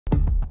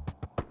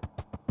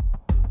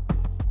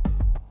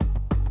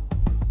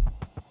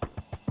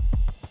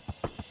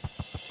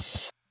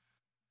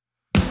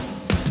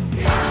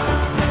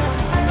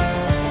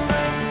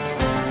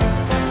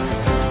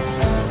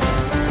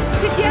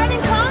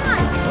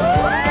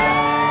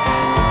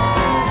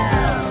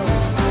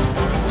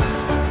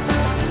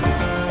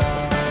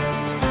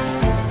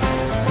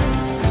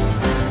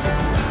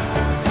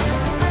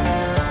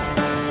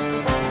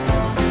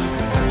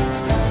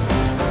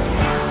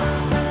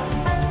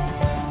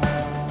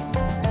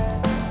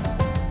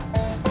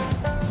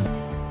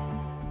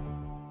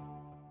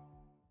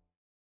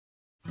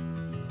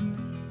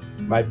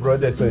My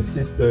brothers and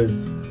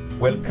sisters,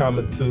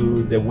 welcome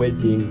to the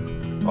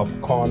wedding of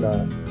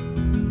Connor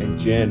and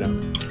Jenna.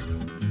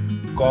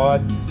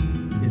 God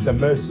is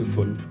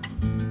merciful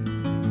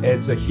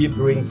as He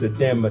brings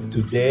them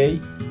today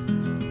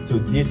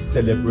to this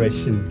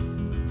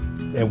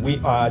celebration, and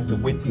we are the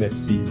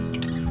witnesses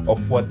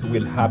of what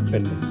will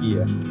happen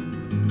here.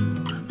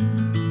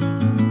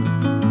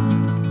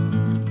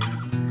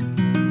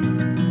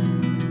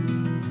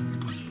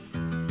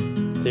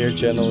 Dear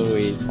Jenna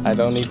Louise, I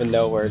don't even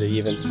know where to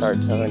even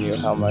start telling you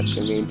how much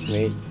you mean to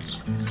me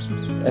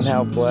and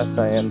how blessed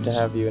I am to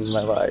have you in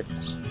my life.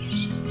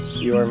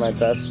 You are my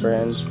best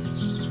friend,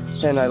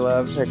 and I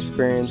love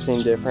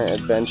experiencing different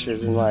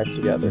adventures in life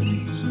together.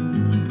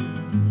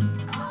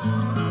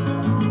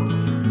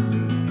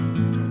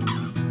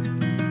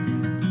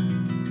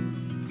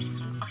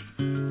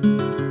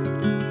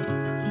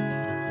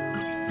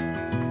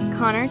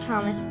 Connor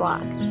Thomas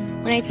Block.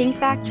 When I think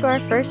back to our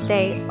first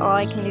date, all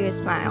I can do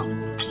is smile.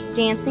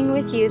 Dancing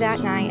with you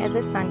that night at the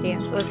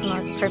Sundance was the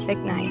most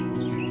perfect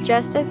night.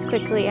 Just as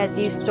quickly as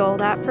you stole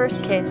that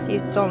first kiss, you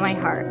stole my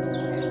heart.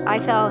 I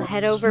fell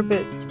head over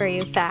boots for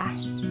you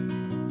fast.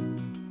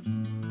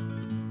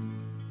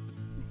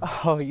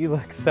 Oh, you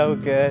look so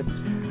good.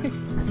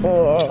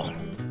 Oh,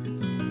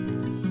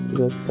 you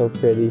look so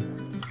pretty.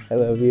 I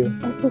love you.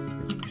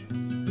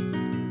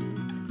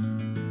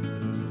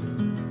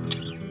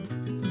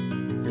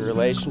 Your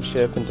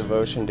relationship and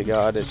devotion to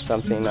God is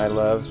something I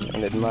love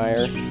and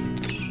admire.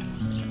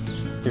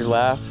 Your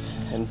laugh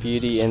and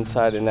beauty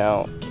inside and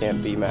out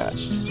can't be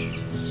matched.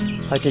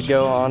 I could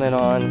go on and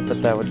on,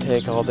 but that would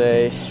take all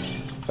day.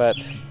 But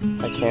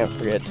I can't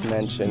forget to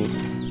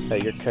mention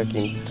that your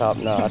cooking's top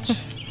notch.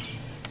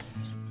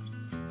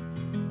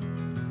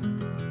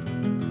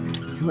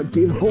 You look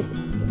beautiful.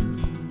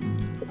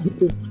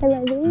 I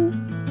love you.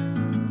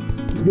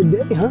 It's a good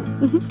day, huh?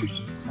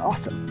 It's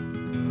awesome.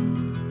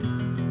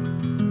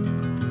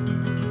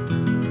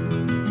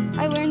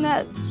 I learned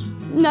that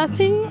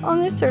nothing on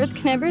this earth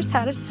can ever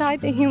satisfy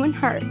the human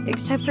heart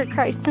except for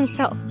Christ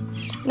Himself.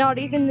 Not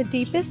even the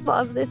deepest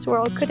love this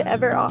world could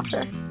ever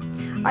offer.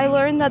 I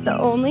learned that the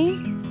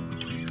only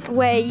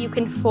way you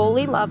can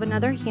fully love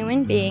another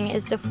human being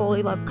is to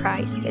fully love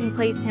Christ and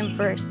place Him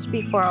first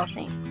before all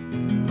things.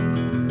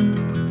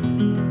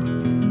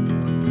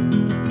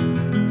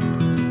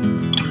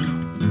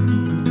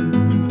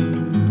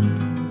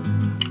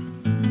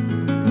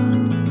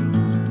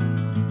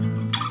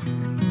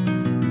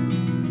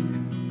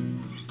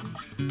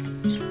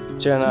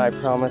 Jenna, I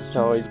promise to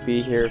always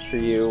be here for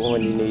you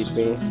when you need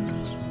me.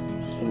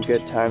 In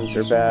good times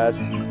or bad,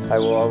 I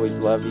will always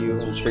love you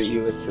and treat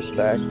you with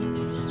respect.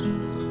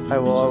 I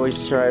will always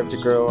strive to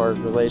grow our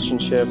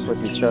relationship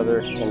with each other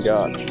and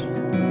God.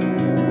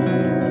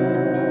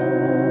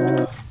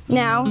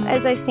 Now,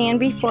 as I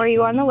stand before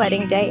you on the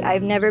wedding day,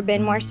 I've never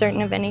been more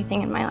certain of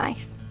anything in my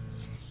life.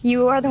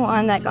 You are the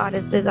one that God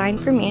has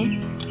designed for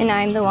me, and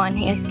I am the one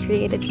He has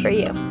created for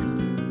you.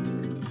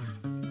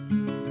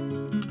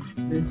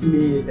 Let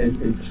me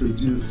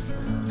introduce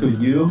to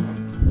you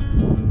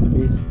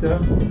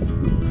Mr.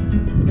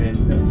 and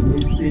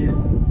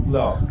Mrs.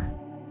 Block.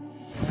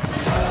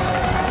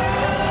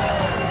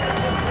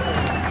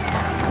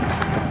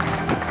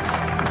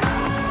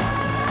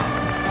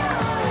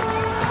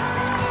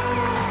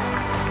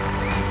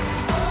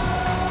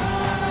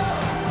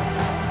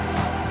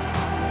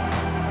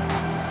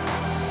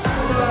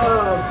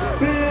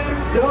 Big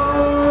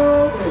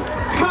dog,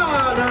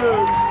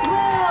 Connor.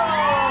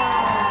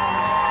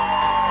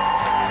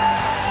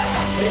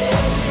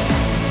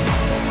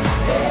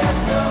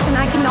 And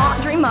I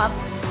cannot dream up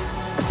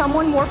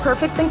someone more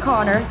perfect than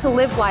Connor to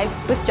live life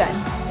with Jen.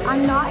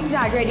 I'm not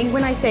exaggerating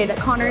when I say that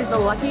Connor is the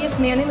luckiest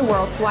man in the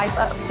world to wipe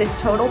up this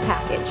total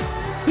package.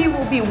 He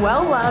will be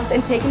well loved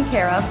and taken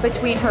care of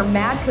between her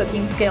mad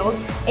cooking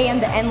skills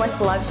and the endless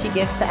love she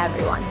gives to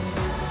everyone.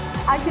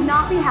 I could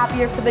not be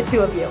happier for the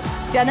two of you.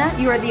 Jenna,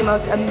 you are the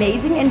most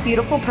amazing and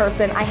beautiful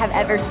person I have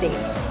ever seen.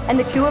 And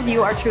the two of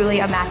you are truly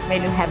a match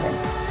made in heaven.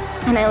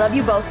 And I love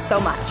you both so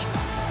much.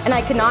 And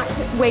I cannot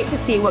wait to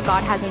see what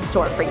God has in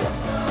store for you.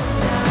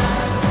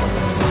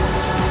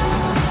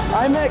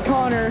 I met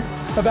Connor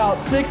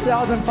about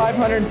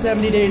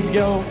 6,570 days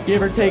ago,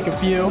 give or take a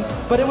few,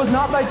 but it was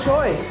not by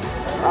choice.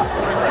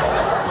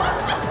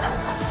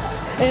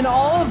 In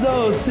all of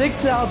those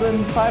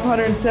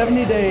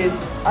 6,570 days,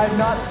 I've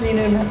not seen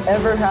him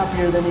ever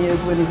happier than he is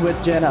when he's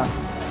with Jenna.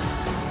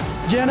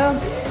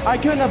 Jenna, I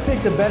couldn't have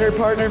picked a better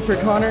partner for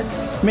Connor,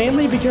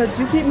 mainly because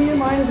you keep me in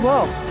mind as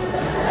well.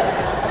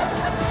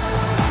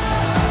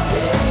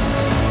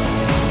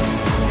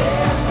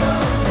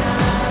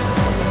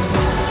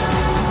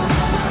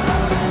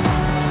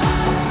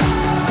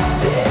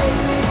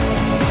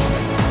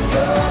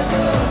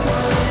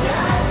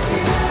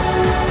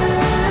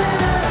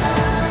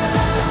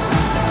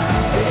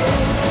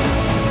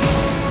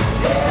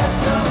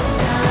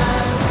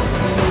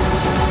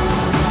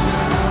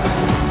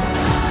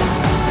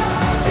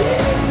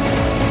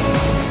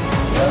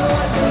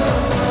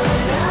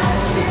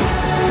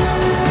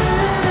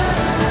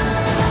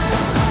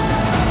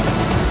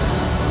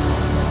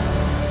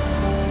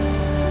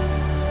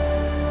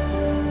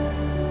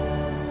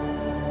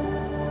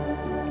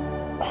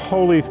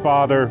 Holy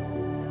Father,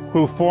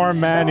 who formed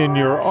man in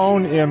your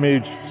own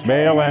image,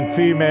 male and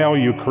female,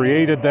 you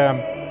created them,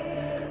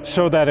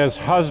 so that as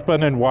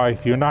husband and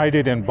wife,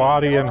 united in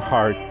body and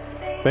heart,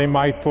 they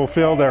might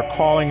fulfill their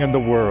calling in the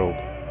world.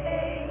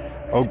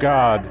 O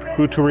God,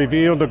 who to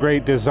reveal the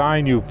great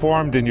design you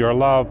formed in your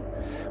love,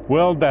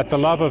 willed that the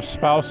love of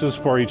spouses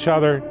for each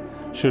other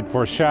should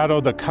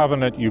foreshadow the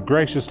covenant you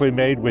graciously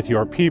made with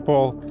your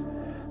people,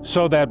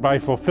 so that by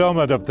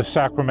fulfillment of the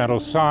sacramental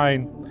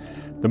sign,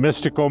 the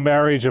mystical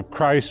marriage of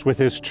Christ with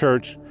his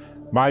church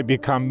might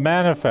become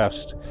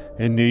manifest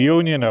in the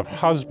union of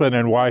husband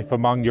and wife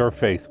among your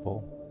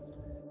faithful.